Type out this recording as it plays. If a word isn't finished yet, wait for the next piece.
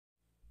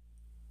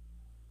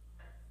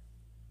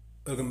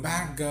Welcome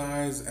back,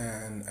 guys,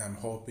 and I'm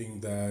hoping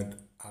that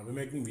I'll be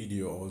making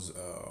videos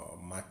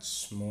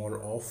much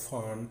more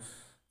often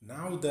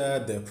now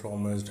that they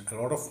promised a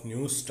lot of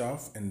new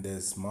stuff in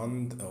this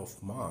month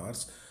of March.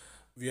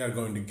 We are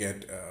going to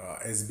get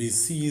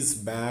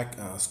SBCs back,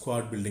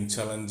 squad building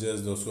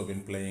challenges. Those who have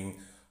been playing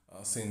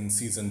since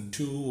season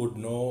 2 would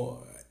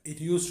know it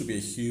used to be a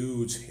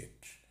huge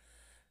hit,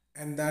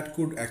 and that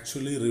could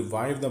actually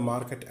revive the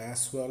market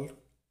as well.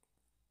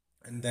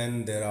 And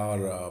then there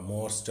are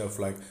more stuff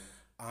like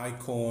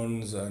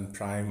icons and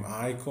prime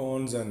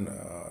icons, and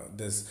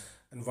this,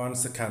 and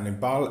once the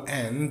Carniball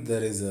end,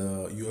 there is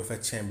a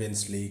UEFA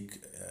Champions League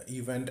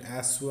event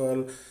as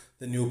well.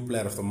 The new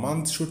player of the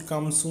month should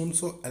come soon,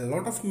 so a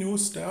lot of new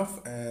stuff,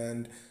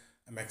 and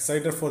I'm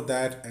excited for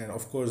that. And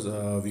of course,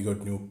 we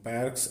got new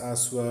perks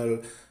as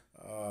well.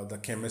 The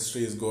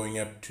chemistry is going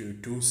up to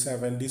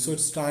 270, so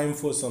it's time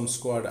for some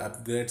squad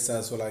upgrades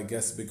as well, I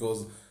guess,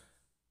 because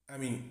I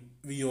mean,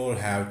 we all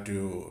have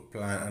to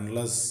plan,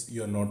 unless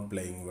you're not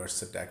playing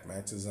versus attack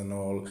matches and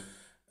all.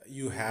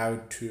 You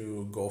have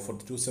to go for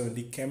the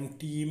 270 chem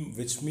team,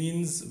 which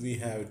means we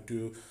have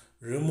to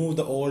remove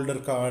the older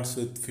cards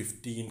with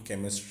 15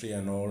 chemistry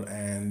and all,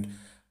 and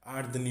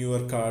add the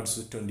newer cards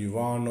with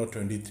 21 or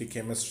 23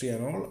 chemistry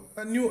and all.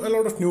 A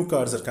lot of new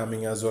cards are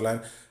coming as well,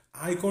 and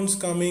icons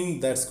coming.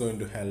 That's going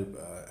to help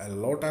a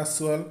lot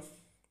as well.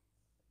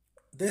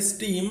 This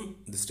team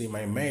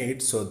I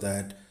made so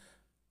that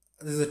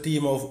this is a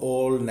team of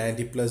all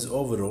 90 plus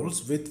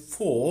overalls with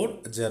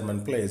four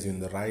German players in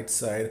the right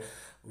side.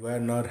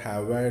 Werner,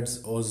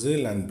 Havertz,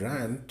 Ozil, and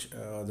Brandt,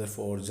 the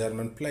four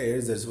German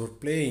players that were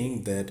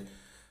playing that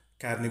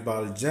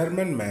Carniball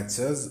German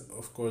matches.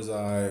 Of course,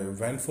 I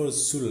went for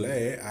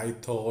Sule. I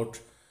thought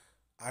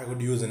I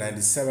would use a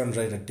 97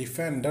 rated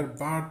defender,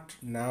 but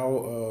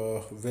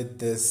now with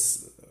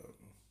this,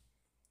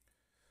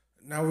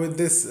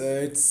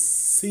 it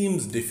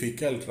seems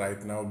difficult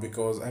right now,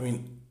 because I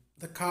mean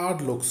the card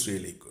looks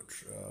really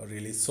good,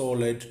 really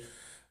solid.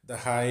 The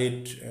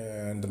height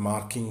and the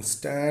marking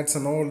stats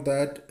and all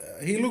that,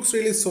 he looks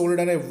really solid,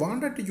 and I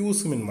wanted to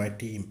use him in my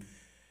team.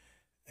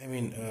 I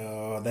mean,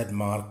 that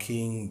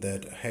marking,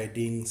 that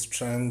heading,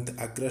 strength,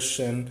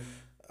 aggression,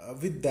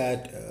 with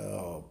that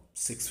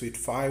 6 feet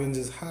 5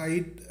 inches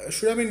height,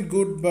 should have been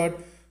good. But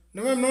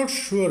now I'm not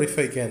sure if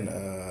I can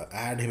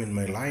add him in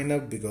my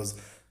lineup, because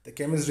the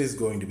chemistry is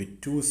going to be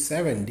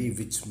 270,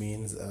 which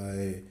means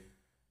I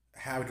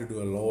have to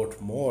do a lot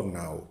more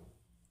now.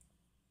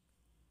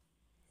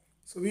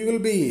 So we will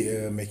be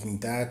making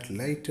that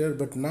later,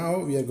 but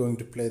now we are going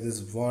to play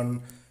this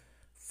one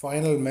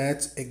final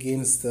match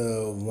against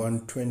the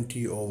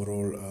 120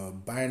 overall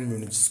Bayern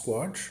Munich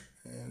squad.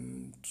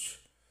 And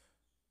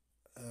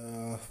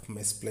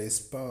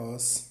misplaced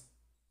pass.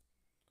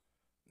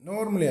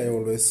 Normally I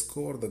always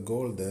score the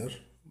goal there,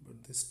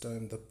 but this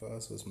time the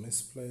pass was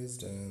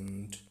misplaced.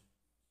 And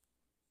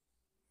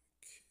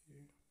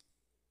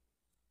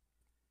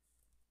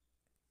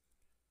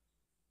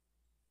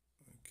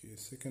okay,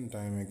 second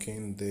time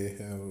again they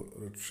have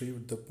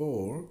retrieved the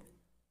ball.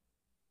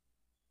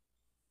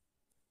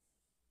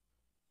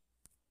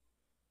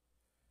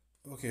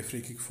 Okay,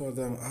 free kick for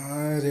them.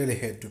 I really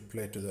hate to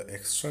play to the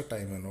extra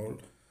time and all.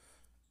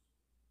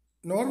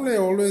 Normally, I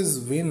always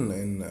win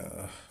in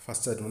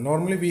first set.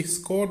 Normally, we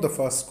score the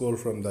first goal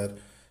from that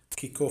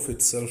kickoff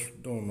itself.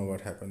 Don't know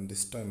what happened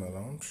this time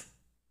around.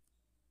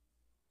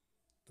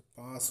 The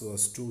pass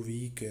was too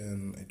weak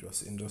and it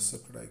was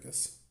intercepted, I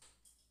guess.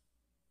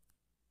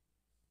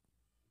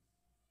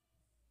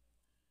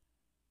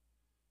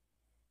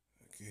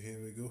 Okay, here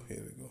we go.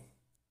 Here we go.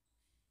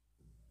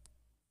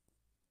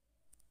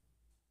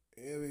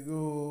 Here we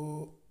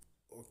go.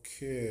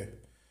 Okay.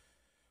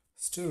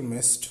 Still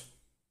missed.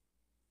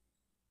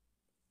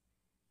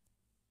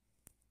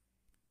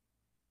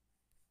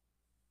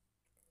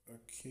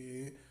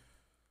 Okay.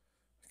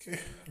 Okay.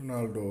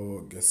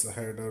 Ronaldo gets a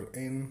header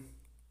in.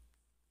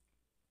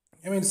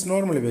 I mean, it's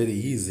normally very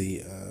easy.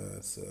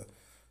 It's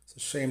a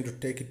shame to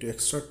take it to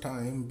extra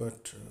time,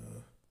 but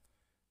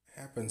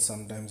happens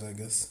sometimes, I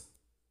guess.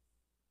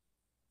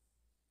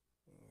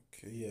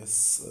 Okay,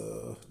 yes,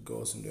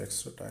 goes into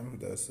extra time.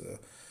 There's a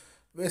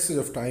wastage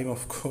of time,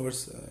 of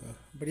course.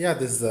 But yeah,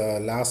 this is the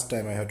last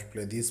time I have to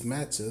play these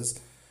matches.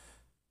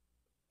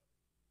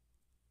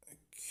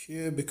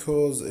 Okay,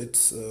 because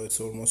it's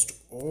almost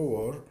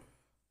over.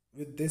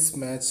 With this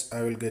match,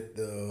 I will get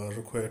the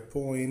required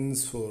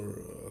points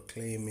for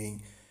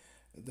claiming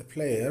the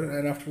player,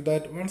 and after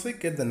that, once I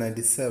get the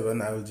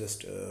 97, I will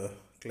just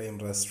claim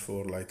rest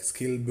for like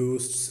skill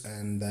boosts,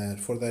 and that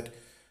for that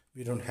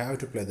we don't have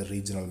to play the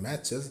regional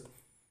matches.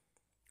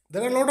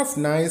 There are a lot of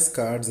nice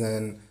cards,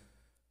 and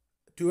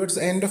towards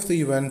the end of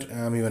the event,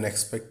 I'm even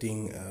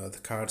expecting the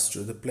cards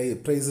to the play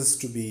prices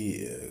to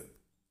be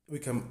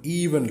become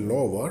even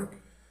lower.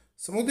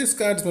 Some of these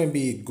cards may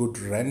be good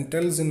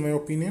rentals, in my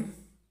opinion.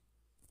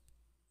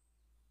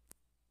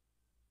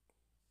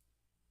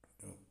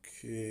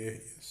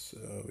 Okay, yes,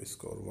 we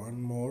score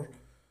one more.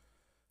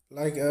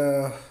 Like,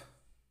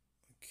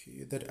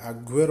 Okay, that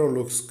Aguero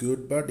looks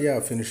good, but yeah,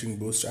 finishing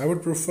boost. I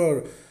would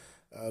prefer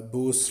a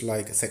boost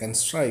like a second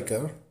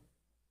striker.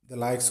 The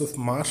likes of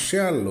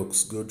Martial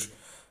looks good,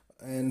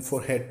 and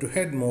for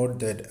head-to-head mode,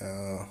 that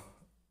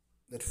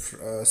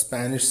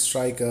Spanish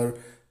striker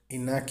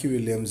Inaki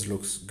Williams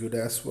looks good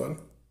as well.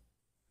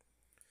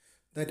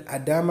 That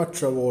Adama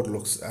Traore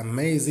looks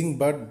amazing,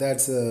 but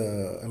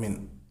I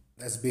mean,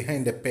 that's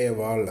behind a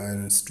paywall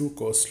and it's too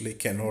costly,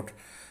 cannot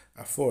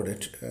afford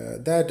it.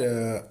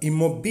 That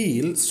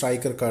Immobile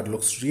striker card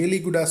looks really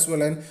good as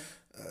well, and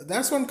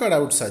that's one card I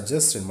would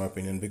suggest in my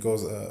opinion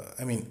because,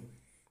 I mean,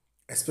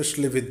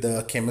 especially with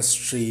the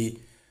chemistry,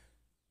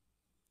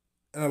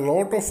 and a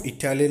lot of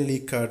Italian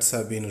league cards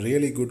have been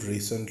really good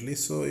recently,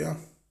 so yeah.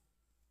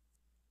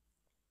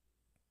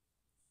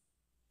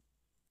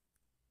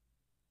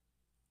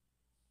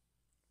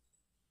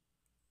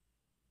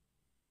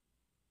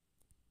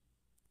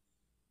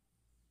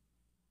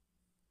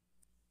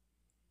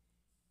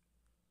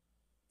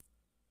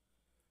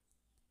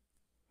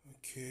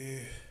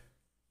 Okay.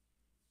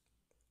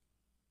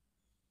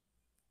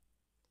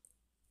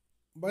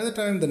 By the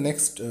time the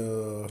next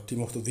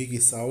team of the week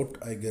is out,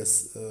 I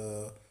guess,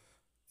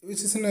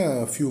 which is in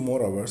a few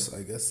more hours,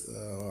 I guess,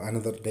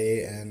 another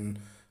day, and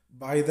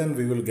by then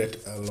we will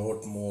get a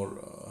lot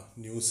more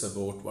news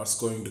about what's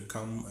going to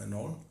come and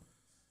all.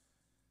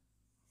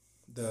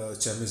 The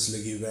Champions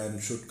League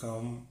event should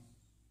come,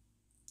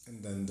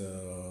 and then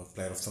the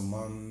Player of the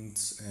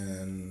Month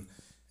and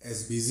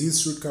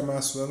SBZs should come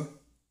as well.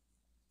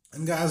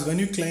 And guys, when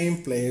you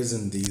claim players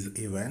in these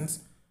events,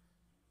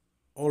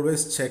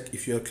 always check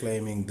if you're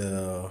claiming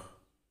the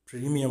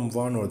premium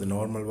one or the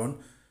normal one.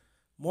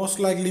 Most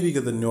likely we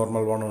get the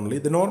normal one only.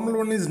 The normal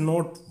one is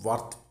not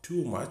worth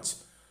too much,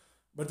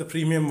 but the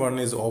premium one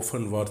is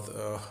often worth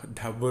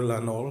double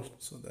and all.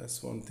 So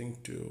that's one thing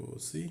to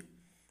see.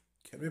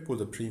 Can we pull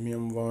the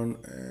premium one?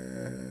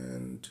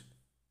 And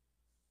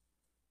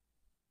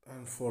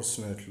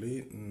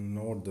unfortunately,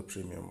 not the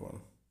premium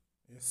one.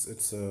 Yes,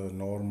 it's a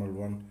normal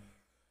one.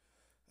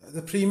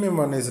 The premium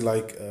one is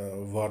like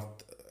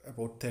worth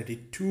about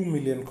 32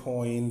 million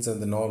coins,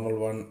 and the normal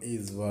one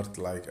is worth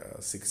like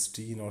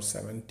 16 or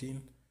 17.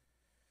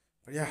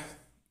 But yeah,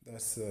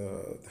 that's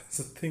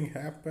the thing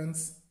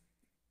happens.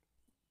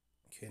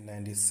 Okay,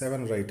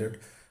 97 rated.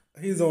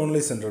 He's the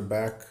only center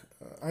back.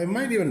 I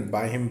might even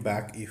buy him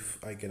back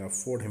if I can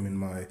afford him in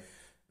my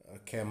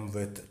chem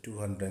with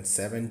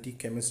 270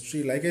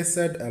 chemistry. Like I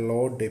said, a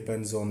lot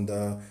depends on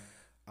the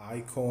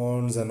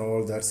icons and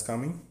all that's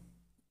coming.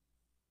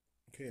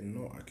 Okay,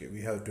 no, okay,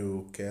 we have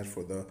to care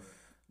for the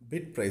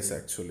bid price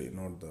actually,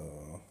 not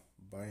the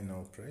buy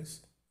now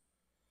price.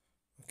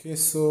 Okay,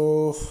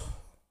 so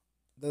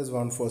there's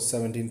one for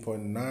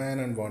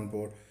 17.9 and one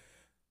for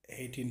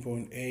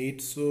 18.8,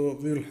 so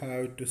we'll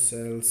have to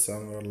sell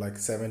somewhere like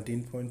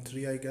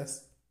 17.3, I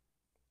guess.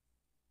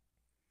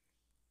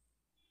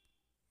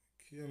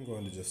 Okay, I'm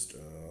going to just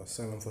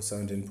sell him for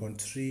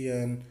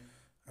 17.3, and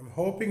I'm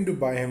hoping to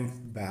buy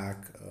him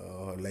back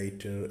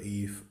later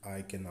if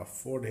I can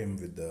afford him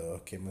with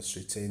the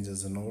chemistry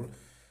changes and all.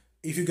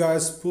 If you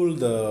guys pull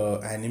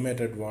the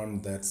animated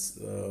one, that's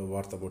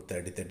worth about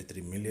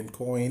 33 million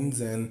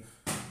coins, and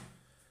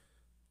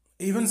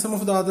even some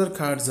of the other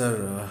cards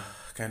are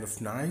kind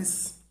of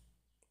nice.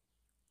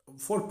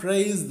 For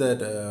praise,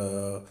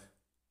 that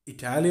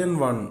Italian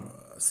one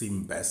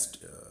seem best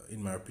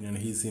in my opinion.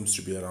 He seems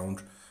to be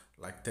around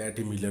like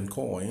 30 million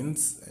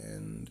coins,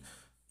 and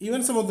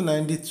even some of the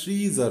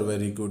 93s are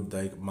very good.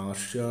 Like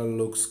Martial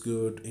looks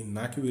good,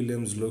 Inaki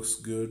Williams looks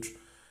good.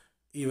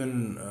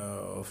 Even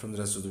from the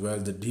rest of the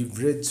world, the deep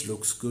bridge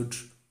looks good.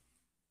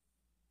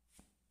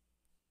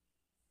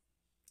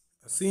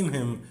 I've seen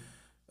him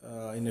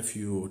in a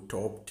few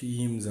top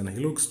teams, and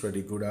he looks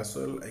pretty good as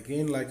well.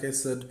 Again, like I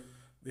said,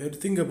 we have to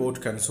think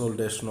about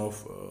consolidation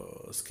of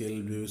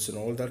skill views and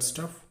all that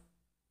stuff.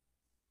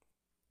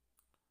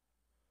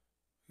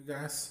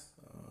 Guys,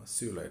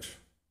 see you later.